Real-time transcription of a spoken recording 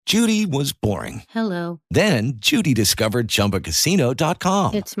Judy was boring. Hello. Then Judy discovered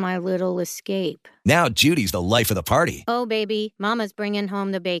ChumbaCasino.com. It's my little escape. Now Judy's the life of the party. Oh, baby, mama's bringing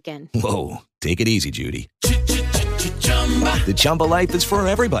home the bacon. Whoa, take it easy, Judy. The Chumba life is for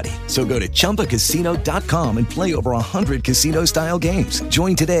everybody. So go to ChumbaCasino.com and play over 100 casino-style games.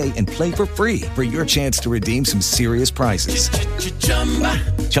 Join today and play for free for your chance to redeem some serious prizes.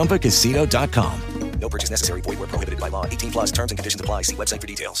 ChumbaCasino.com. No purchase necessary. Void where prohibited by law. 18 plus terms and conditions apply. See website for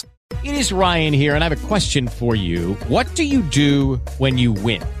details. It is Ryan here, and I have a question for you. What do you do when you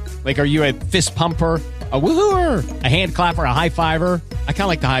win? Like, are you a fist pumper, a woo-hooer, a hand clapper, a high fiver? I kind of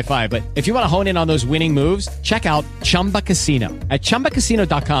like the high five, but if you want to hone in on those winning moves, check out Chumba Casino. At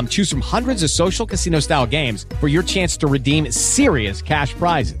ChumbaCasino.com, choose from hundreds of social casino-style games for your chance to redeem serious cash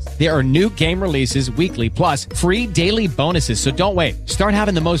prizes. There are new game releases weekly, plus free daily bonuses. So don't wait. Start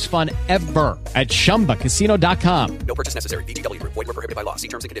having the most fun ever at ChumbaCasino.com. No purchase necessary. VGW. Void where prohibited by law. See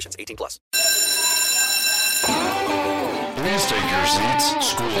terms and conditions. 18 plus. Please take your seats.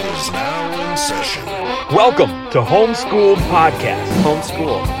 School is now in session. Welcome to Homeschooled Podcast.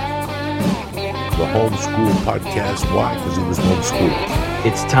 Homeschool. The Homeschool Podcast. Why? Because he was homeschooled.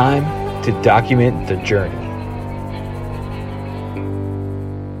 It's time to document the journey.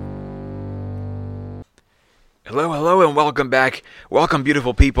 Hello, and welcome back. Welcome,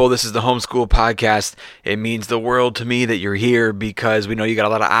 beautiful people. This is the Homeschool Podcast. It means the world to me that you're here because we know you got a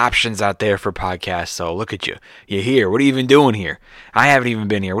lot of options out there for podcasts. So look at you. You're here. What are you even doing here? I haven't even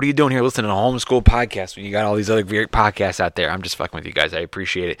been here. What are you doing here listening to a Homeschool Podcast when you got all these other great podcasts out there? I'm just fucking with you guys. I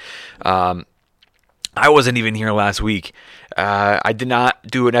appreciate it. I wasn't even here last week. I did not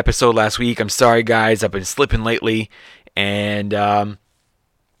do an episode last week. I'm sorry, guys. I've been slipping lately. And,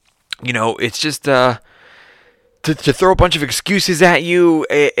 it's just... To throw a bunch of excuses at you,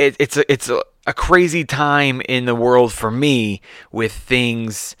 it's a crazy time in the world for me with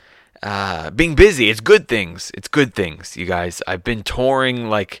things being busy. It's good things. It's good things, you guys. I've been touring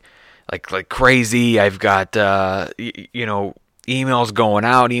like crazy. I've got emails going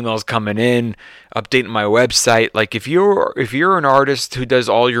out, emails coming in, updating my website. Like if you're an artist who does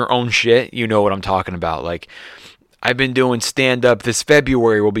all your own shit, you know what I'm talking about. Like I've been doing stand up. This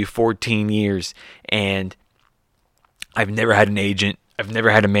February will be 14 years, and I've never had an agent. I've never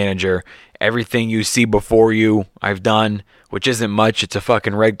had a manager. Everything you see before you, I've done, which isn't much. It's a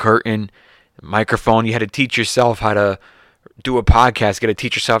fucking red curtain, microphone. You had to teach yourself how to do a podcast. You got to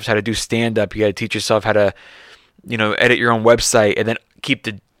teach yourself how to do stand-up. You got to teach yourself how to, edit your own website and then keep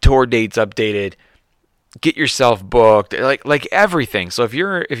the tour dates updated. Get yourself booked, like everything. So if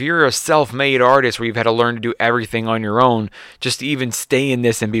you're a self-made artist where you've had to learn to do everything on your own just to even stay in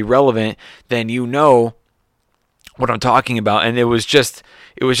this and be relevant, then you know what I'm talking about. And it was just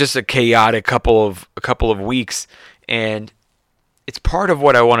a chaotic couple of weeks, and it's part of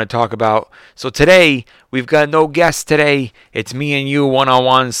what I want to talk about. So today we've got no guests today. It's me and you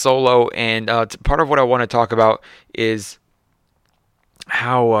one-on-one solo, and part of what I want to talk about is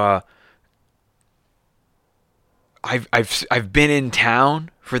how I've been in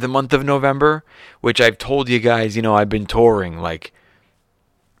town for the month of November, which I've told you guys, I've been touring like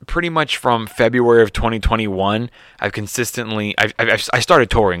pretty much from February of 2021. I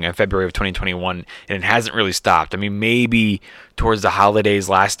started touring in February of 2021, and it hasn't really stopped. I mean, maybe towards the holidays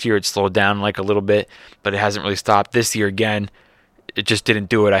last year it slowed down like a little bit, but it hasn't really stopped. This year again, it just didn't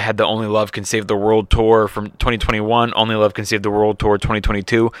do it. I had the Only Love Can Save the World tour from 2021, Only Love Can Save the World tour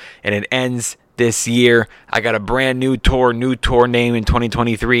 2022, and it ends this year. I got a brand new tour name in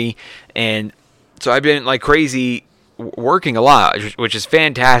 2023, and so I've been like crazy working a lot, which is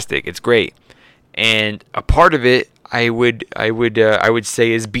fantastic. It's great, and a part of it I would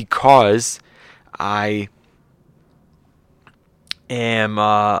say is because I am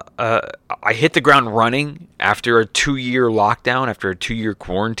I hit the ground running after a 2-year lockdown, after a 2-year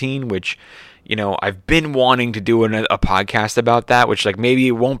quarantine, which I've been wanting to do a podcast about that, which like maybe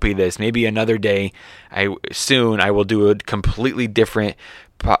it won't be this, maybe another day. I will do a completely different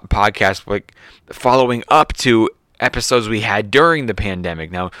podcast, like following up to episodes we had during the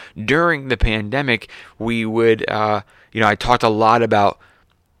pandemic. Now, during the pandemic, we would, I talked a lot about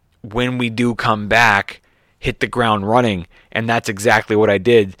when we do come back, hit the ground running, and that's exactly what I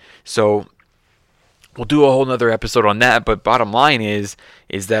did. So we'll do a whole nother episode on that, but bottom line is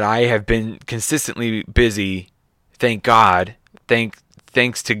that I have been consistently busy, thank God,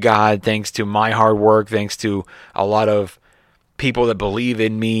 thanks to God, thanks to my hard work, thanks to a lot of people that believe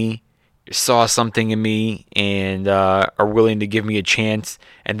in me, saw something in me, and are willing to give me a chance.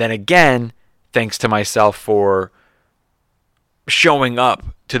 And then again, thanks to myself for showing up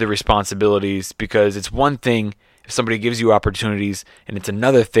to the responsibilities, because it's one thing if somebody gives you opportunities, and it's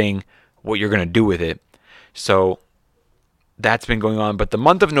another thing what you're going to do with it. So that's been going on. But the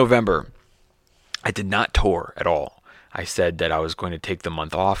month of November, I did not tour at all. I said that I was going to take the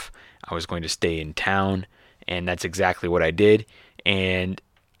month off. I was going to stay in town, and that's exactly what I did. And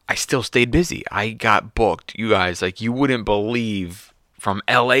I still stayed busy. I got booked, you guys, like you wouldn't believe, from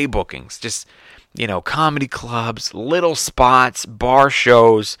LA bookings. Just, comedy clubs, little spots, bar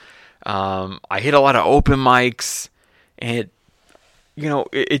shows. I hit a lot of open mics, and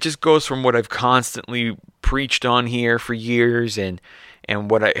it just goes from what I've constantly preached on here for years, and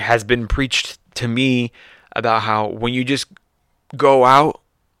what has been preached to me about how when you just go out,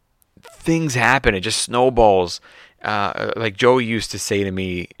 things happen. It just snowballs. Like Joey Diaz used to say to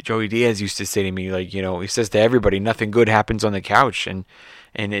me, like, he says to everybody, nothing good happens on the couch. And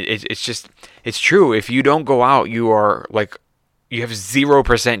it's true. If you don't go out, you have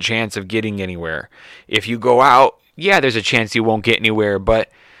 0% chance of getting anywhere. If you go out, yeah, there's a chance you won't get anywhere, but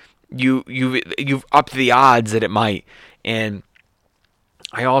you've upped the odds that it might. And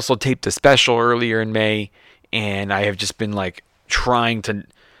I also taped a special earlier in May, and I have just been like trying to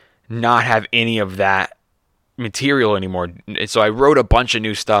not have any of that material anymore. So I wrote a bunch of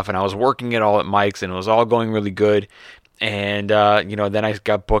new stuff, and I was working it all at Mike's, and it was all going really good. And then I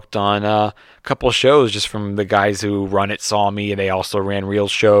got booked on a couple of shows just from the guys who run it saw me, and they also ran real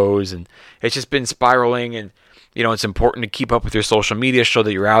shows, and it's just been spiraling. And it's important to keep up with your social media, show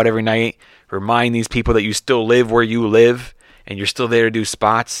that you're out every night, remind these people that you still live where you live, and you're still there to do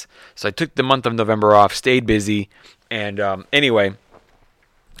spots. So I took the month of November off, stayed busy, and anyway,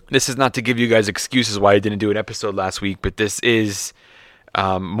 this is not to give you guys excuses why I didn't do an episode last week, but this is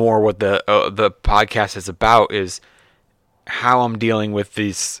more what the podcast is about, is how I'm dealing with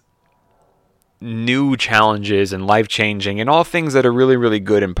these new challenges and life-changing and all things that are really, really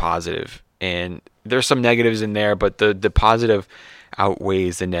good and positive. And there's some negatives in there, but the positive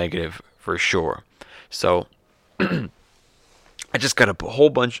outweighs the negative for sure. So I just got a whole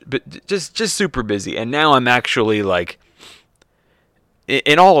bunch, but just super busy. And now I'm actually like,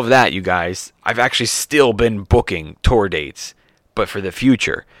 in all of that, you guys, I've actually still been booking tour dates, but for the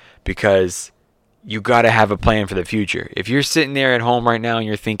future, because you got to have a plan for the future. If you're sitting there at home right now and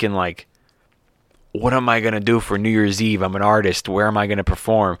you're thinking like, what am I going to do for New Year's Eve? I'm an artist. Where am I going to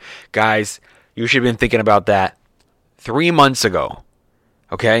perform? Guys, you should have been thinking about that 3 months ago.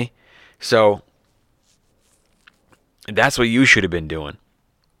 Okay? So that's what you should have been doing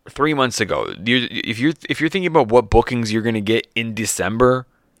 3 months ago. If you're thinking about what bookings you're going to get in December,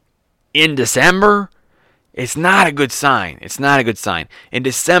 it's not a good sign. It's not a good sign. In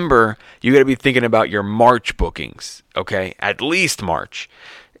December, you got to be thinking about your March bookings, okay? At least March.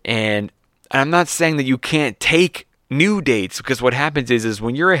 And I'm not saying that you can't take new dates, because what happens is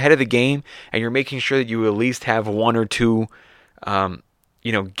when you're ahead of the game and you're making sure that you at least have one or two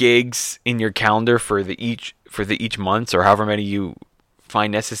gigs in your calendar for the each month, or however many you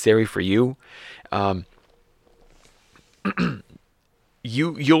find necessary for you,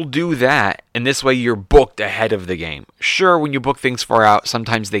 you'll do that, and this way you're booked ahead of the game. Sure, when you book things far out,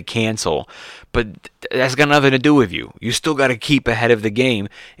 sometimes they cancel, but that's got nothing to do with you. You still got to keep ahead of the game,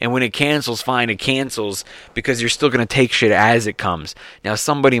 and when it cancels, fine, it cancels, because you're still going to take shit as it comes. Now,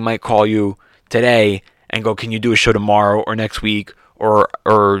 somebody might call you today and go, can you do a show tomorrow or next week or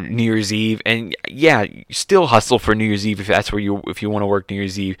New Year's Eve? And yeah, you still hustle for New Year's Eve if you want to work New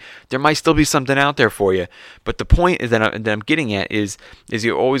Year's Eve. There might still be something out there for you. But the point is that I'm getting at is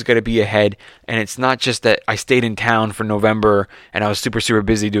you always got to be ahead. And it's not just that I stayed in town for November and I was super, super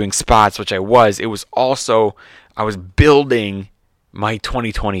busy doing spots, which I was. It was also, I was building my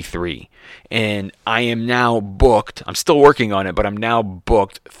 2023. And I am now booked. I'm still working on it, but I'm now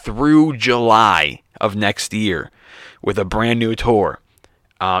booked through July of next year with a brand new tour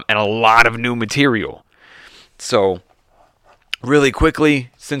and a lot of new material. So really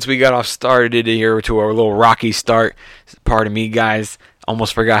quickly, since we got off started here to our little rocky start, pardon me guys,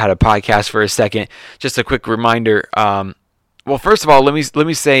 almost forgot how to podcast for a second. Just a quick reminder. Well, first of all, let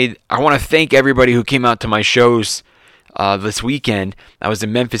me say I want to thank everybody who came out to my shows this weekend. I was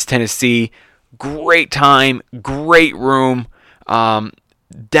in Memphis, Tennessee. Great time, great room.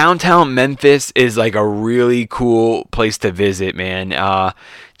 Downtown Memphis is like a really cool place to visit, man.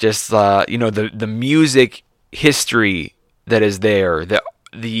 The music history that is there,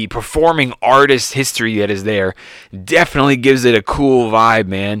 the performing artist history that is there, definitely gives it a cool vibe,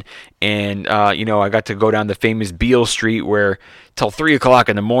 man. And I got to go down the famous Beale Street, where till 3 o'clock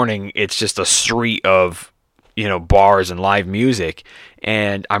in the morning, it's just a street of bars and live music.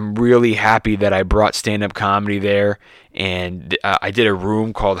 And I'm really happy that I brought stand-up comedy there. And I did a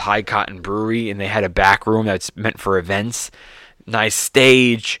room called High Cotton Brewery, and they had a back room that's meant for events. Nice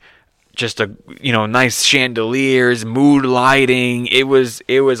stage, just nice chandeliers, mood lighting. It was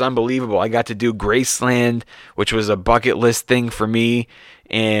unbelievable. I got to do Graceland, which was a bucket list thing for me,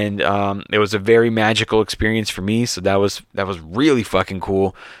 and it was a very magical experience for me. So that was really fucking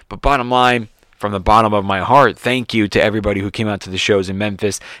cool. But bottom line, from the bottom of my heart, thank you to everybody who came out to the shows in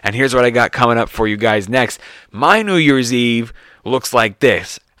Memphis. And here's what I got coming up for you guys next. My New Year's Eve looks like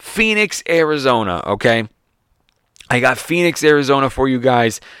this. Phoenix, Arizona, okay? I got Phoenix, Arizona for you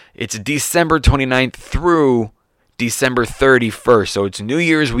guys. It's December 29th through December 31st. So it's New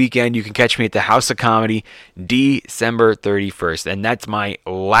Year's weekend. You can catch me at the House of Comedy December 31st. And that's my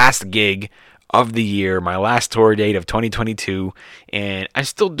last gig of the year, my last tour date of 2022, and I'm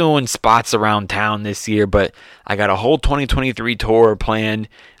still doing spots around town this year, but I got a whole 2023 tour planned.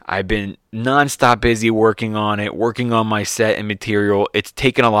 I've been nonstop busy working on it, working on my set and material. It's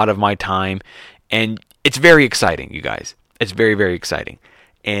taken a lot of my time, and it's very exciting, you guys. It's very, very exciting.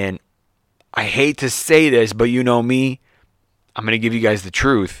 And I hate to say this, but you know me, I'm going to give you guys the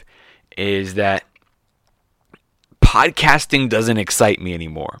truth, is that podcasting doesn't excite me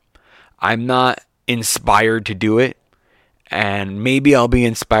anymore. I'm not inspired to do it, and maybe I'll be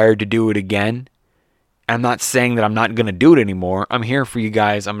inspired to do it again. I'm not saying that I'm not going to do it anymore. I'm here for you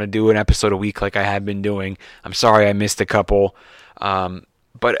guys. I'm going to do an episode a week like I have been doing. I'm sorry I missed a couple,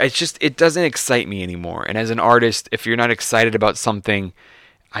 but it doesn't excite me anymore. And as an artist, if you're not excited about something,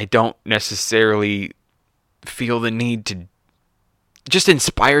 I don't necessarily feel the need to just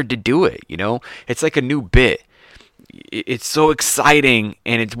inspired to do it, It's like a new bit. It's so exciting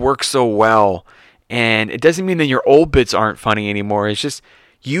and it works so well, and it doesn't mean that your old bits aren't funny anymore. It's just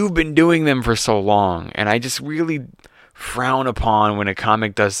you've been doing them for so long, and I just really frown upon when a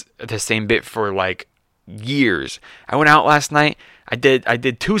comic does the same bit for like years. I went out last night. I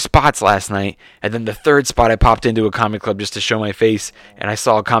did 2 spots last night, and then the third spot I popped into a comic club just to show my face, and I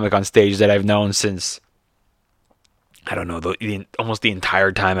saw a comic on stage that I've known since, I don't know, almost the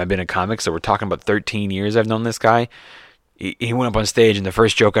entire time I've been a comic. So we're talking about 13 years I've known this guy. He went up on stage, and the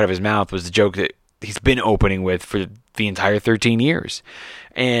first joke out of his mouth was the joke that he's been opening with for the entire 13 years.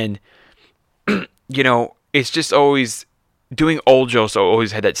 And, it's just always, doing old jokes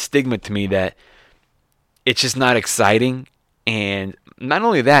always had that stigma to me that it's just not exciting. And not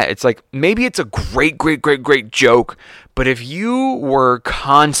only that, it's like, maybe it's a great, great, great, great joke, but if you were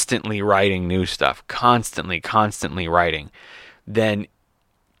constantly writing new stuff, constantly writing, then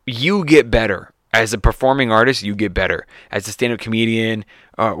you get better. As a performing artist, you get better. As a stand-up comedian,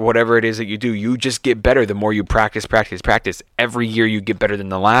 whatever it is that you do, you just get better the more you practice. Every year you get better than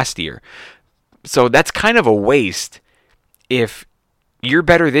the last year. So that's kind of a waste if you're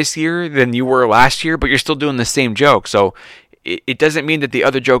better this year than you were last year, but you're still doing the same joke. So it doesn't mean that the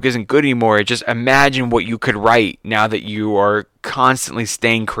other joke isn't good anymore. It just, imagine what you could write now that you are constantly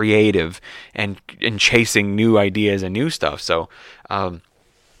staying creative and chasing new ideas and new stuff. So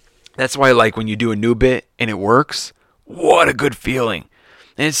that's why, like, when you do a new bit and it works, what a good feeling.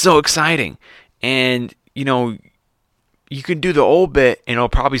 And it's so exciting. And, you can do the old bit and it'll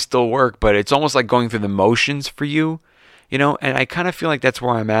probably still work, but it's almost like going through the motions for you. And I kind of feel like that's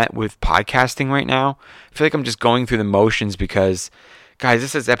where I'm at with podcasting right now. I feel like I'm just going through the motions because, guys,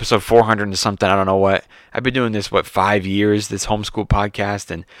 this is episode 400 and something. I don't know what. I've been doing this, 5 years, this homeschool podcast,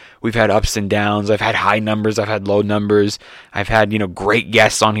 and we've had ups and downs. I've had high numbers. I've had low numbers. I've had, great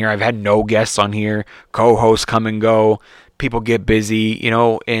guests on here. I've had no guests on here. Co-hosts come and go. People get busy,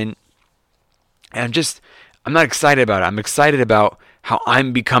 and I'm not excited about it. I'm excited about how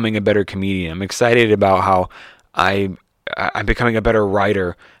I'm becoming a better comedian. I'm excited about how I'm becoming a better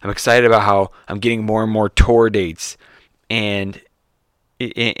writer. I'm excited about how I'm getting more and more tour dates, and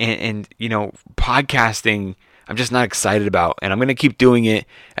podcasting, I'm just not excited about, and I'm going to keep doing it.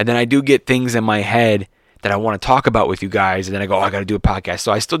 And then I do get things in my head that I want to talk about with you guys, and then I go, I got to do a podcast.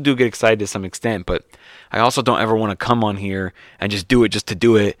 So I still do get excited to some extent, but I also don't ever want to come on here and just do it just to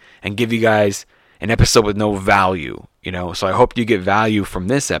do it and give you guys an episode with no value, So I hope you get value from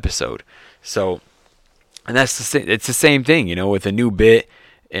this episode. So, and it's the same thing, with a new bit,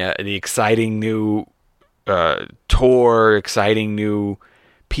 the exciting new tour, exciting new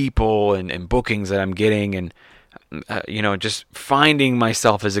people and bookings that I'm getting, and just finding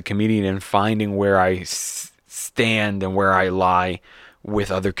myself as a comedian and finding where I stand and where I lie with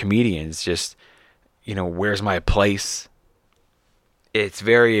other comedians. Just, where's my place? It's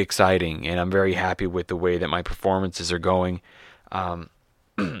very exciting, and I'm very happy with the way that my performances are going.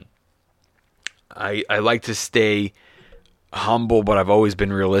 I like to stay humble, but I've always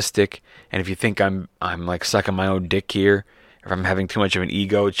been realistic. And if you think I'm like sucking my own dick here, if I'm having too much of an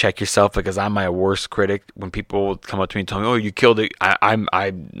ego, check yourself, because I'm my worst critic. When people come up to me and tell me, "Oh, you killed it," I'm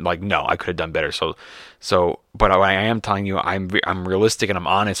like, no, I could have done better. So, but what I am telling you, I'm realistic and I'm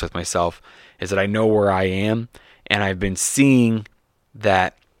honest with myself. Is that I know where I am, and I've been seeing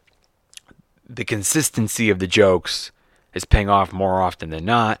that the consistency of the jokes is paying off more often than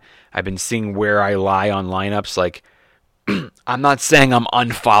not. I've been seeing where I lie on lineups. Like, I'm not saying I'm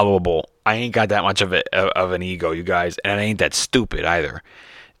unfollowable. I ain't got that much of an ego, you guys, and I ain't that stupid either.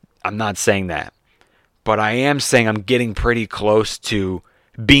 I'm not saying that. But I am saying I'm getting pretty close to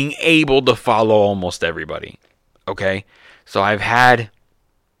being able to follow almost everybody. Okay? So I've had,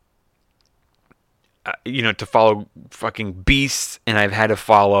 to follow fucking beasts, and I've had to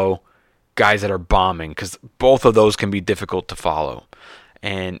follow guys that are bombing, because both of those can be difficult to follow.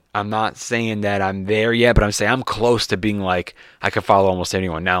 And I'm not saying that I'm there yet, but I'm saying I'm close to being like, I can follow almost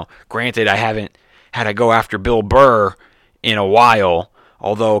anyone. Now, granted, I haven't had to go after Bill Burr in a while,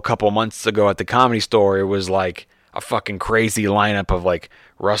 although a couple months ago at the Comedy Store, it was like a fucking crazy lineup of like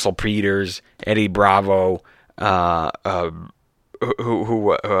Russell Peters, Eddie Bravo, Brett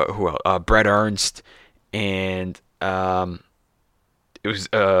Ernst, and it was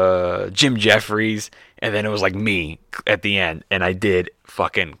Jim Jeffries, and then it was like me at the end, and I did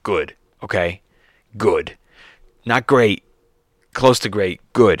fucking good. Okay, good, not great, close to great,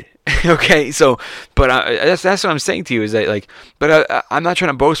 good. Okay, so, but that's what I'm saying to you, is that like, but I'm not trying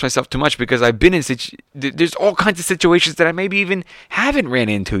to boast myself too much, because I've been in there's all kinds of situations that I maybe even haven't ran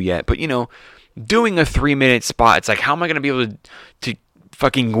into yet. But doing a 3-minute spot, it's like, how am I going to be able to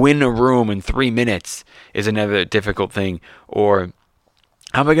fucking win a room in 3 minutes is another difficult thing. Or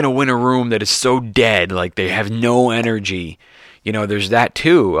how am I going to win a room that is so dead, like they have no energy? There's that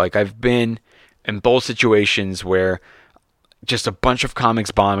too. Like, I've been in both situations where just a bunch of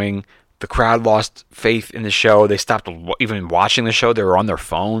comics bombing, the crowd lost faith in the show, they stopped even watching the show, they were on their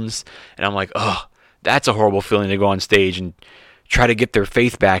phones, and I'm like, oh, that's a horrible feeling, to go on stage and try to get their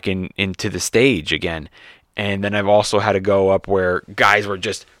faith back into the stage again. And then I've also had to go up where guys were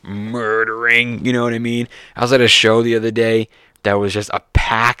just murdering, you know what I mean? I was at a show the other day that was just a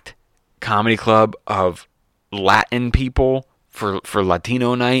packed comedy club of Latin people for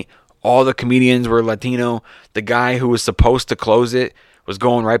Latino night. All the comedians were Latino. The guy who was supposed to close it was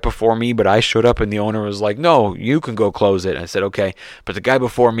going right before me, but I showed up and the owner was like, "No, you can go close it." And I said, "Okay." But the guy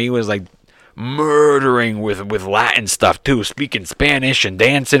before me was like murdering with Latin stuff too, speaking Spanish and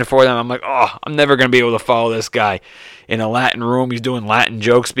dancing for them. I'm like, oh, I'm never going to be able to follow this guy in a Latin room. He's doing Latin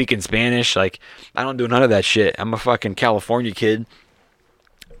jokes, speaking Spanish. Like, I don't do none of that shit. I'm a fucking California kid.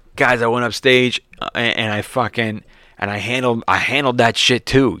 Guys, I went up stage and I handled that shit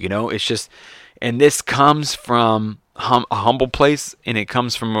too, It's just, and this comes from a humble place, and it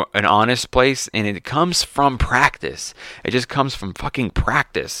comes from an honest place, and it comes from practice. It just comes from fucking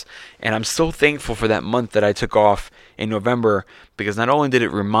practice. And I'm so thankful for that month that I took off in November, because not only did it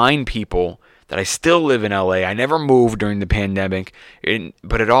remind people that I still live in LA, I never moved during the pandemic,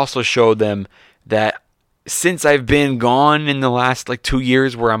 but it also showed them that since I've been gone in the last 2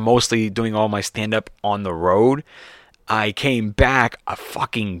 years, where I'm mostly doing all my stand-up on the road, I came back a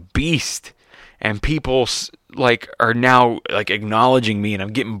fucking beast, and people are now acknowledging me, and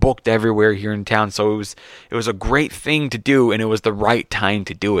I'm getting booked everywhere here in town. So it was a great thing to do, and it was the right time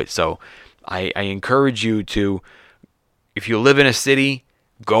to do it. So I encourage you to, if you live in a city,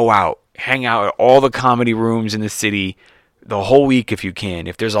 go out, hang out at all the comedy rooms in the city the whole week if you can.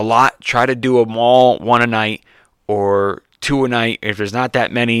 If there's a lot, try to do them all, one a night or two a night. If there's not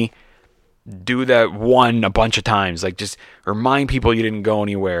that many, do that one a bunch of times. Just remind people you didn't go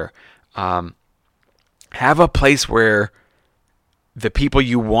anywhere. Have a place where the people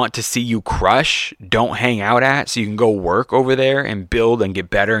you want to see you crush don't hang out at, so you can go work over there and build and get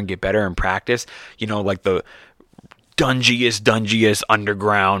better and practice. Like the dungiest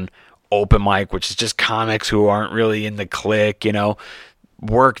underground open mic, which is just comics who aren't really in the clique,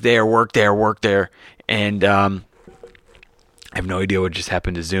 work there. And I have no idea what just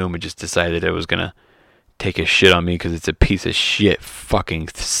happened to Zoom. It just decided it was going to take a shit on me because it's a piece of shit fucking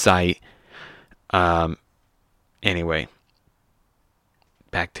site. Anyway,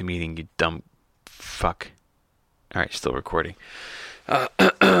 back to meeting, you dumb fuck. All right, still recording.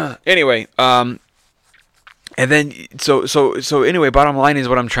 Anyway, and then so anyway, bottom line is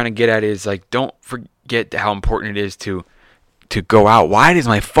what I'm trying to get at is don't forget how important it is to go out. Why does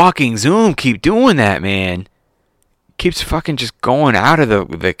my fucking Zoom keep doing that, man? keeps fucking just going out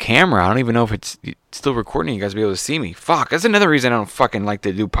of the camera. I don't even know if it's still recording. You guys will be able to see me. Fuck, that's another reason I don't fucking like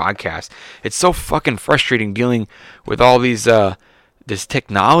to do podcasts. It's so fucking frustrating dealing with all these this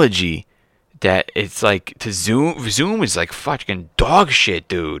technology that it's like to Zoom is like fucking dog shit,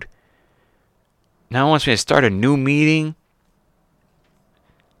 dude. Now it wants me to start a new meeting.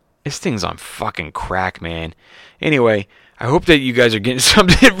 This thing's on fucking crack, man. Anyway, I hope that you guys are getting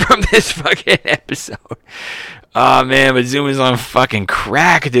something from this fucking episode. Oh, man, but Zoom is on fucking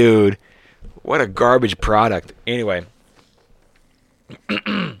crack, dude. What a garbage product. Anyway.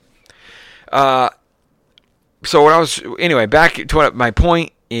 Back to what my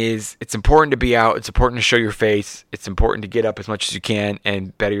point is. It's important to be out. It's important to show your face. It's important to get up as much as you can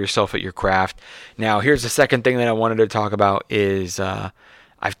and better yourself at your craft. Now, here's the second thing that I wanted to talk about is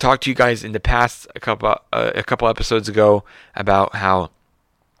I've talked to you guys in the past a couple episodes ago about how,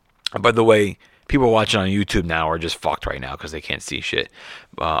 by the way, people watching on YouTube now are just fucked right now because they can't see shit.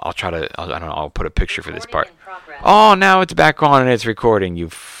 I'll put a picture for this part. Oh, now it's back on and it's recording, you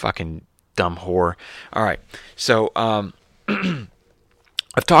fucking dumb whore. All right. So, I've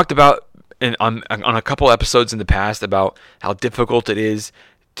talked about on a couple episodes in the past about how difficult it is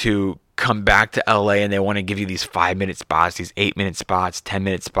to come back to LA, and they want to give you these 5-minute spots, these 8-minute spots,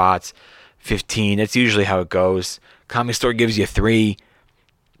 10-minute spots, 15. That's usually how it goes. Comedy Store gives you 3.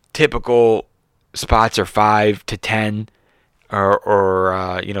 Typical spots are 5 to 10,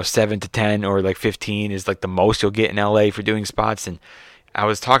 or 7 to 10, or like 15 is like the most you'll get in LA for doing spots. And I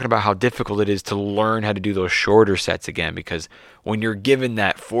was talking about how difficult it is to learn how to do those shorter sets again, because when you're given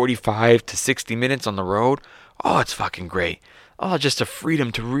that 45 to 60 minutes on the road, oh, it's fucking great. Oh, just a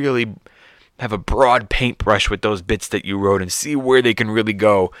freedom to really have a broad paintbrush with those bits that you wrote and see where they can really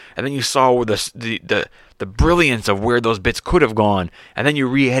go. And then you saw where the brilliance of where those bits could have gone. And then you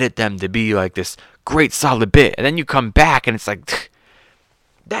re-edit them to be like this great solid bit. And then you come back and it's like,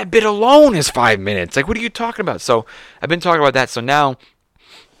 that bit alone is 5 minutes. Like, what are you talking about? So I've been talking about that. So now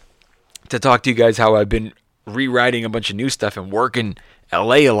to talk to you guys how I've been rewriting a bunch of new stuff and working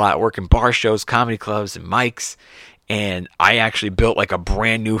LA a lot, working bar shows, comedy clubs, and mics. And I actually built like a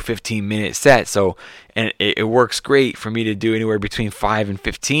brand new 15-minute set. So, and it works great for me to do anywhere between 5 and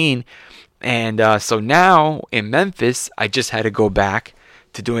 15. And so now in Memphis, I just had to go back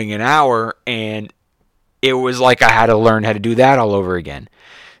to doing an hour. And it was like I had to learn how to do that all over again.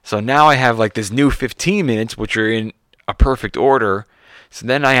 So now I have like this new 15 minutes, which are in a perfect order. So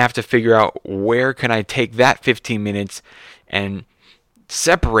then I have to figure out where can I take that 15 minutes and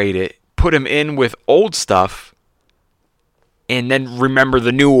separate it, put them in with old stuff, and then remember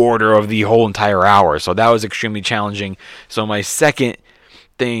the new order of the whole entire hour. So that was extremely challenging. So my second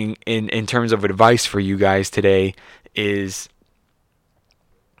thing in terms of advice for you guys today is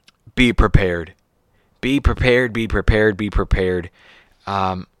be prepared. Be prepared, be prepared, be prepared.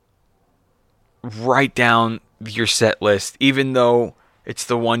 Write down your set list, even though it's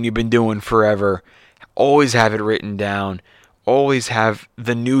the one you've been doing forever. Always have it written down. Always have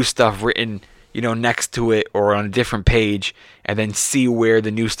the new stuff written, next to it or on a different page, and then see where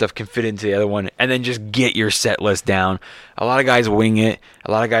the new stuff can fit into the other one, and then just get your set list down. A lot of guys wing it.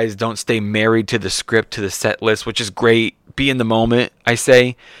 A lot of guys don't stay married to the script, to the set list, which is great. Be in the moment, I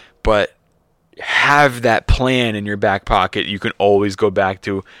say, but have that plan in your back pocket you can always go back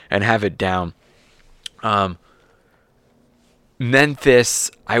to and have it down.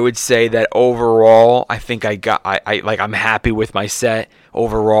 Memphis, I would say that overall, I think I'm happy with my set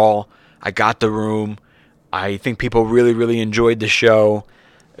overall. I got the room. I think people really, really enjoyed the show,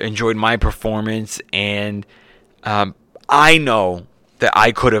 enjoyed my performance, and I know that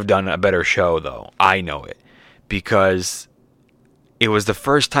I could have done a better show, though. I know it, because it was the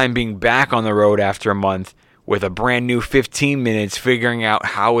first time being back on the road after a month with a brand new 15 minutes, figuring out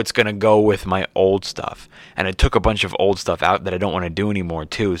how it's going to go with my old stuff. And I took a bunch of old stuff out that I don't want to do anymore,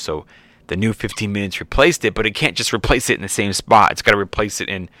 too. So the new 15 minutes replaced it, but it can't just replace it in the same spot. It's got to replace it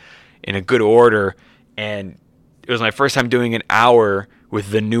in a good order. And it was my first time doing an hour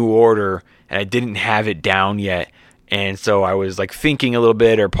with the new order, and I didn't have it down yet. And so I was like thinking a little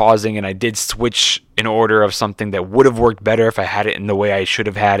bit or pausing, and I did switch an order of something that would have worked better if I had it in the way I should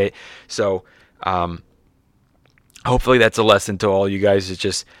have had it. So hopefully that's a lesson to all you guys. It's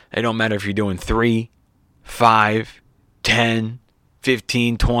just, it don't matter if you're doing 3, 5, 10,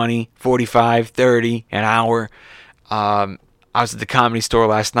 15, 20, 45, 30, an hour. I was at the Comedy Store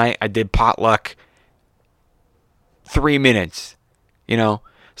last night. I did potluck 3 minutes, So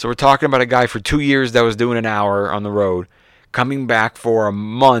we're talking about a guy for 2 years that was doing an hour on the road, coming back for a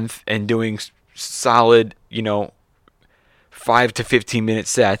month and doing solid, 5 to 15 minute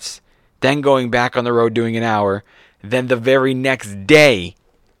sets, then going back on the road doing an hour, then the very next day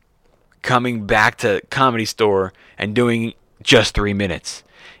coming back to Comedy Store and doing just 3 minutes.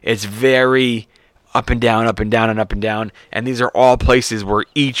 It's very up and down, up and down, and up and down. And these are all places where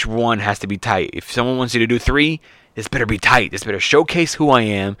each one has to be tight. If someone wants you to do 3, this better be tight. This better showcase who I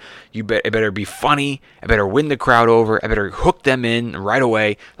am. It better be funny. I better win the crowd over. I better hook them in right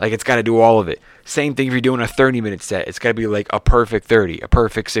away. Like, it's got to do all of it. Same thing if you're doing a 30-minute set. It's got to be like a perfect 30, a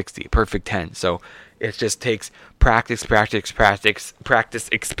perfect 60, a perfect 10. So it just takes practice,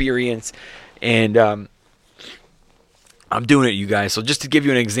 experience, and I'm doing it, you guys. So just to give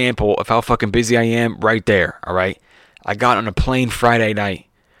you an example of how fucking busy I am, right there, all right? I got on a plane Friday night.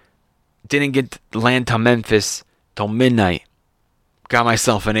 Didn't get to land to Memphis till midnight. Got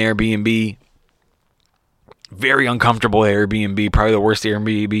myself an Airbnb. Very uncomfortable Airbnb. Probably the worst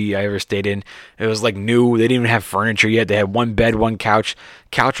Airbnb I ever stayed in. It was like new. They didn't even have furniture yet. They had one bed, one couch.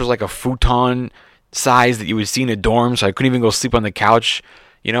 Couch was like a futon size that you would see in a dorm, so I couldn't even go sleep on the couch.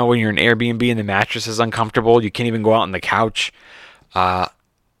 You know, when you're in Airbnb and the mattress is uncomfortable, you can't even go out on the couch. And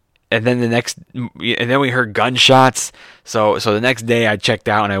then we heard gunshots. So the next day I checked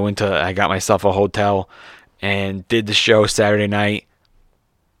out and I got myself a hotel and did the show Saturday night.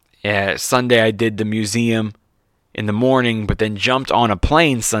 Sunday I did the museum in the morning, but then jumped on a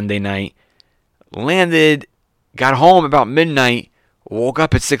plane Sunday night, landed, got home about midnight, woke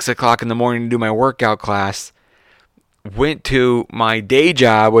up at 6 o'clock in the morning to do my workout class, went to my day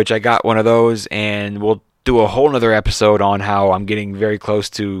job, which I got one of those, and we'll do a whole nother episode on how I'm getting very close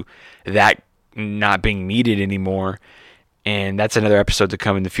to that not being needed anymore. And that's another episode to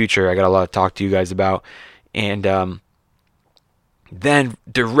come in the future. I got a lot to talk to you guys about. And then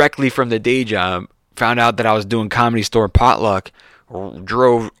directly from the day job, found out that I was doing Comedy Store potluck,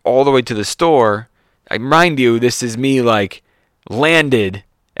 drove all the way to the store. I mind you, this is me like landed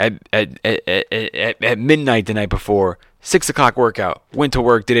at midnight the night before, 6 o'clock workout, went to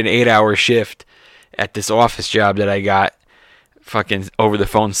work, did an 8-hour shift at this office job that I got, fucking over the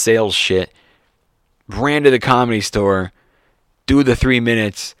phone sales shit, ran to the Comedy Store, do the 3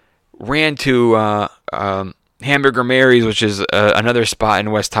 minutes, ran to Hamburger Mary's, which is another spot in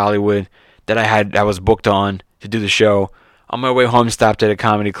West Hollywood that I was booked on to do the show. On my way home, stopped at a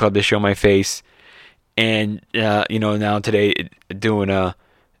comedy club to show my face, and now today doing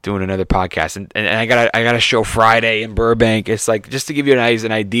another podcast, and I got a show Friday in Burbank. It's like, just to give you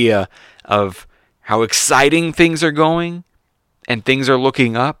an idea of how exciting things are going, and things are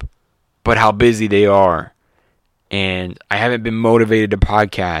looking up, but how busy they are. And I haven't been motivated to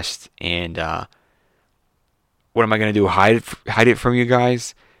podcast, and what am I going to do? Hide it from you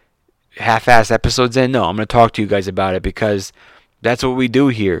guys? Half-ass episodes in? No, I'm going to talk to you guys about it, because that's what we do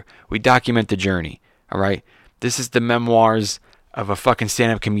here. We document the journey, all right? This is the memoirs of a fucking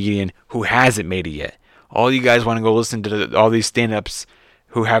stand-up comedian who hasn't made it yet. All you guys want to go listen to all these stand-ups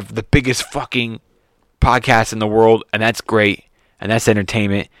who have the biggest fucking podcast in the world, and that's great, and that's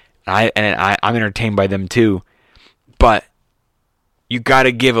entertainment. I'm entertained by them too. But you got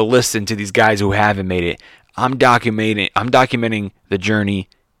to give a listen to these guys who haven't made it. I'm documenting the journey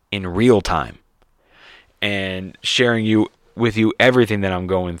in real time and sharing with you everything that I'm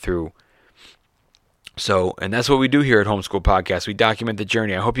going through. So, and that's what we do here at Homeschool Podcast. We document the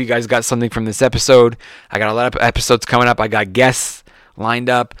journey. I hope you guys got something from this episode. I got a lot of episodes coming up. I got guests lined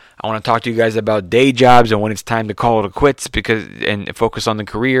up. I want to talk to you guys about day jobs and when it's time to call it quits and focus on the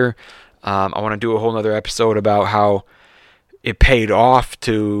career. I want to do a whole other episode about how it paid off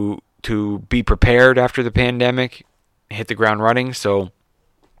to be prepared after the pandemic, hit the ground running. So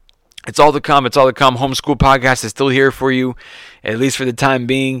it's all to come. Homeschool Podcast is still here for you, at least for the time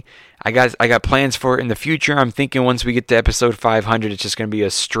being. I got plans for it in the future. I'm thinking once we get to episode 500, it's just going to be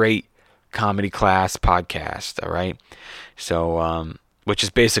a straight comedy class podcast, all right? So, which is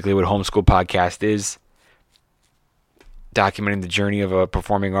basically what Homeschool Podcast is, documenting the journey of a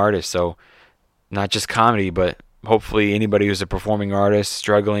performing artist. So not just comedy, but hopefully anybody who's a performing artist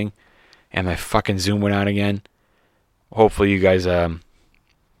struggling. And my fucking Zoom went out again. Hopefully you guys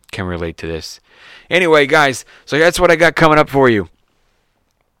can relate to this. Anyway, guys, so that's what I got coming up for you.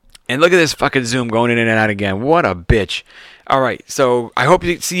 And look at this fucking Zoom going in and out again. What a bitch. All right, so I hope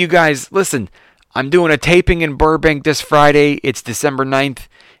to see you guys. Listen, I'm doing a taping in Burbank this Friday. It's December 9th.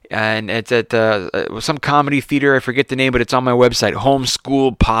 And it's at some comedy theater. I forget the name, but it's on my website,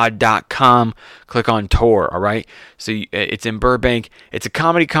 homeschoolpod.com. Click on tour, all right? So it's in Burbank. It's a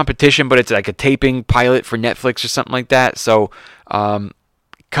comedy competition, but it's like a taping pilot for Netflix or something like that. So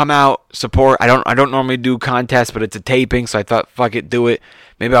come out, support. I don't normally do contests, but it's a taping, so I thought, fuck it, do it.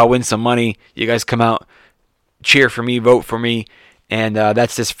 Maybe I'll win some money. You guys come out, cheer for me, vote for me. And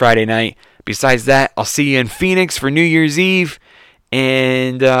that's this Friday night. Besides that, I'll see you in Phoenix for New Year's Eve.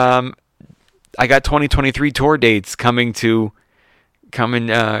 And I got 2023 tour dates coming soon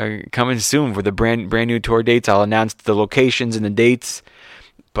for the brand new tour dates. I'll announce the locations and the dates.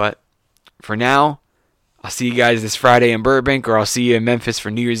 But for now, I'll see you guys this Friday in Burbank, or I'll see you in Memphis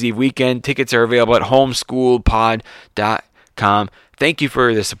for New Year's Eve weekend. Tickets are available at homeschoolpod.com. Thank you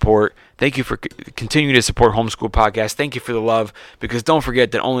for the support. Thank you for continuing to support Homeschool Podcast. Thank you for the love, because don't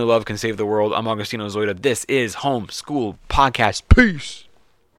forget that only love can save the world. I'm Augustino Zoida. This is Homeschool Podcast. Peace.